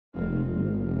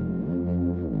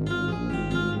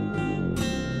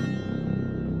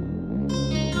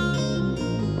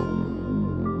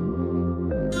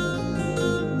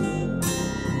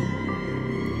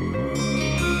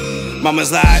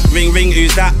Mama's like, ring ring,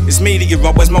 who's that? It's me that you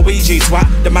rob, where's my Ouija twat?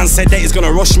 The man said that he's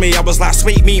gonna rush me. I was like,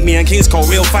 sweet, meet me in King's Court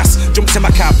real fast. Jumped in my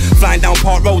cab, flying down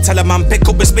Park Road, tell a man pick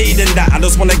up the speed and that. I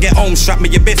just wanna get home, strap me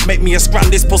your biff, make me a scram.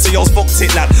 This pussy yours fucked it,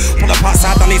 lad. Pull up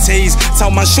outside on his tees, tell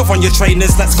man shove on your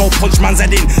trainers, let's go punch man's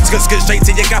head in. Skirt straight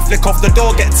to your gaff, flick off the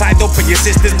door, get tied up in your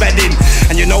sister's bedding.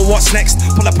 And you know what's next?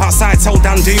 Pull up outside, tell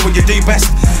Dan do what you do best.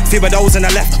 Few of those on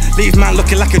the left, leave man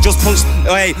looking like I just punched.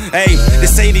 Hey, hey, they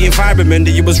say the environment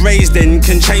that you was raised in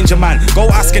can change a man. Go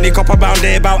ask any cop around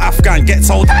here about Afghan, get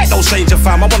told I ain't no stranger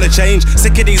fam, I wanna change.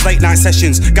 Sick of these late night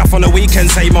sessions, gaff on the weekend,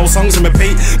 same old songs and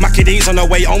repeat. Mackie D's on the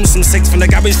way home, some six from the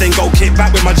garage, then go kick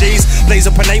back with my G's. Blaze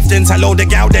up an eighth, then tell all the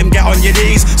gal them get on your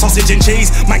knees. Sausage and cheese,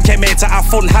 man came here to have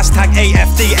fun, hashtag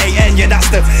AFDAN, yeah that's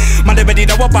the man they already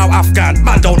know about Afghan,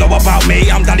 man don't know about me.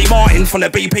 I'm Danny Martin from the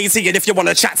BPT, and if you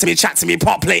wanna chat to me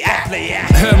properly.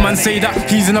 Heard man say that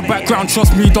he's in the background,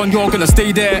 trust me Don, you're gonna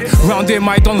stay there. Round here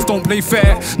my dons don't play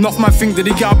fair. Enough man think that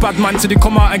they get a bad man till they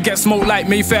come out and get smoked like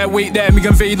Mayfair. Wait there, me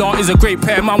and Vader is a great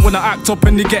pair. Man wanna act up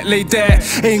and they get laid there.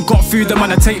 Ain't got food, the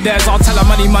man I take theirs. I'll tell a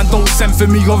money man don't send for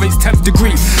me or it's 10th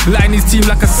degree. Line his team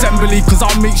like assembly, cause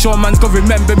I'll make sure man's gonna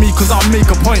remember me, cause I'll make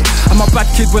a point. I'm a bad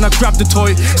kid when I grab the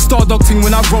toy, star dog ting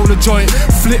when I roll a joint.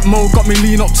 Flip mode got me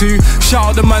lean up too.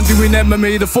 Shout out the man doing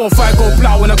MMA, the 4-5 go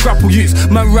plow when I grapple youths.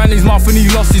 Man ran his mouth and he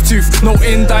lost his tooth. No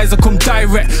in dies, I come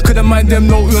direct, couldn't mind them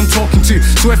know who I'm talking to.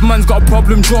 So if man's got a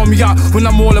problem, draw me out when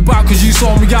I'm all about, cause you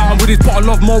saw me out. And with his bottle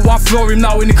of more, I floor him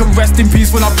now, and he can rest in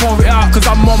peace when I pour it out, cause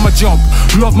I'm on my job.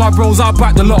 Love my bros, I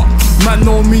back the lot. Man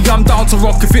know me, I'm down to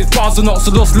rock if it's bars or not,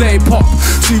 so just let it pop.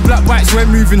 Two black bikes, we're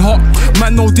moving hot.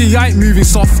 Man know D, I ain't moving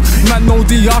soft. Man know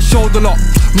D, I showed a lot.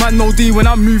 Man know D, when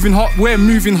I'm moving hot, we're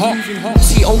moving hot.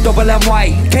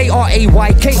 T-O-M-M-Y,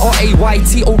 K-R-A-Y, K-R-A-Y,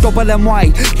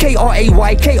 T-O-M-M-Y,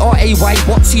 K-R-A-Y, K-R-A-Y.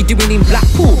 What's he doing in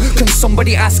Blackpool? Can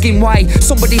somebody ask him why?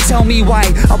 Somebody tell me why.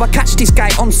 How I catch this guy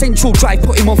on Central Drive,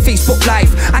 put him on Facebook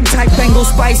Live. Anti-Bengal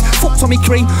spice, fuck Tommy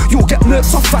Kray. You'll get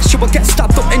murked off fast, you will get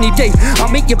stabbed up any day.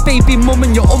 I'll make your baby mum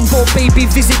and your unborn baby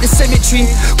visit the cemetery.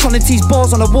 Quantities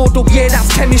balls on a wardrobe, yeah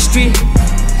that's chemistry.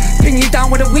 Pin you down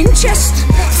with a wind chest.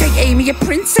 Take Amy a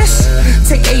princess.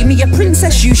 Take Amy a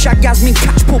princess. You shag Yasmin,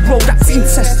 catch pull bro, that's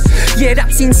incest. Yeah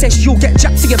that's incest, you'll get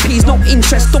jacked to your peas, no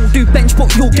interest. Don't do bench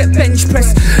but you'll get bench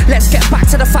press. Let's get back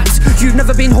to the facts. You've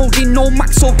never been holding no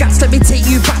max or gas. Let me take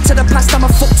you back to the past. I'm a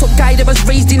fucked up guy that was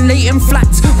raised in Leighton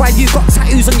Flats. Why you got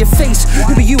tattoos on your face?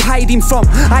 Who are you hiding from?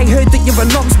 I heard that you're a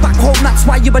nonce back home, that's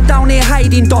why you were down here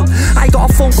hiding Don. I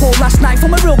got a phone call last night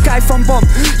from a real guy from Bomb.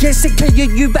 Yeah sick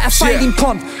you better find him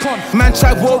con. Man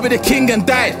tried war with the king and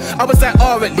died. I was like,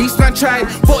 oh, at least man tried.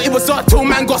 Thought it was art till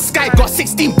man got skied. Got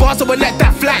 16 bars, I would let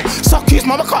that fly. Sockies,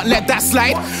 mama can't let that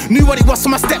slide. Knew what it was,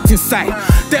 so I stepped inside.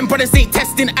 Them brothers ain't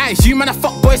testing eyes. You man are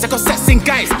fuck boys, I got sets in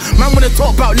guys. Man wanna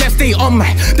talk about left, they on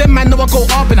my. Them man know I go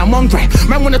up and I'm on grind.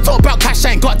 Man wanna talk about cash,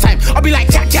 I ain't got time. I'll be like,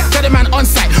 cat, got a man on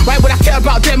site. Why would I care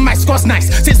about them? My squad's nice.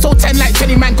 Since so 10 like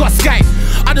 20 man got sky.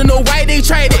 I don't know why they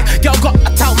tried it. Girl got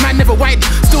a tout, man never white.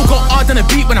 Still got hard on the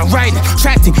beat when I ride it.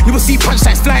 Tracting, you will see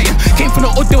punchlines flying. Came from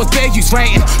the hood, there was bare use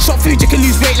writing. Shot food, you can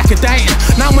lose weight like a dieting.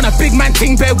 Now I'm on a big man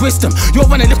ting, bare wisdom. You're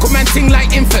on a little man ting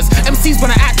like infants. MCs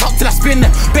wanna act up till I spin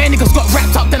them. Bare niggas got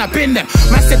wrapped up, then I bin them.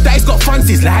 Man said that he's got funds,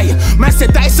 he's lying. Man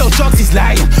said that he sells drugs, he's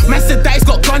lying. Man said that he's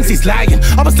got guns, he's lying.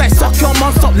 I was like, suck your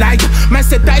mom, stop lying. Man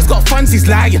said that he's got funds, he's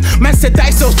lying. Man said that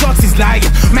he sells drugs, he's lying.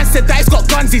 Man said that he's got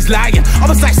guns, he's lying. I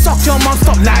was like, suck your mom,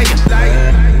 stop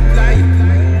lying.